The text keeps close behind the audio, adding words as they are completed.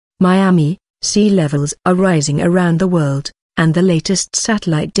Miami, sea levels are rising around the world, and the latest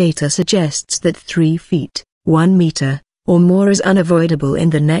satellite data suggests that 3 feet, 1 meter, or more is unavoidable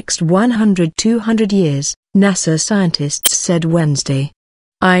in the next 100–200 years, NASA scientists said Wednesday.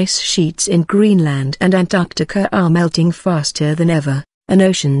 Ice sheets in Greenland and Antarctica are melting faster than ever, and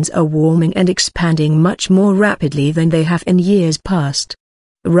oceans are warming and expanding much more rapidly than they have in years past.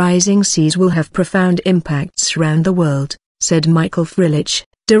 Rising seas will have profound impacts around the world, said Michael Freilich,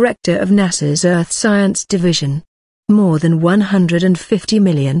 director of NASA's Earth Science Division. More than 150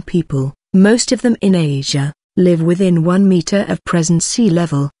 million people, most of them in Asia, live within 1 meter of present sea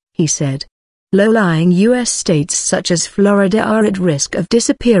level, he said. Low-lying U.S. states such as Florida are at risk of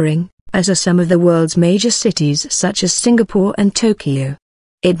disappearing, as are some of the world's major cities such as Singapore and Tokyo.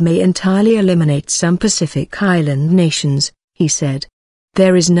 It may entirely eliminate some Pacific island nations, he said.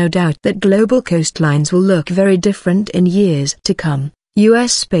 There is no doubt that global coastlines will look very different in years to come,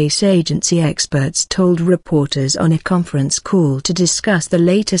 U.S. Space Agency experts told reporters on a conference call to discuss the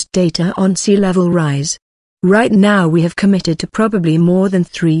latest data on sea level rise. Right now we have committed to probably more than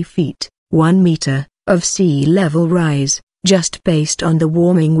 3 feet, 1 meter, of sea level rise, just based on the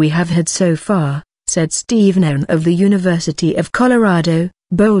warming we have had so far, said Steve Nairn of the University of Colorado,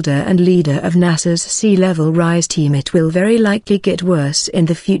 Boulder and leader of NASA's sea level rise team. It will very likely get worse in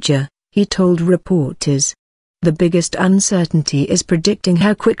the future, he told reporters. The biggest uncertainty is predicting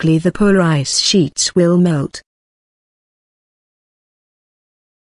how quickly the polar ice sheets will melt,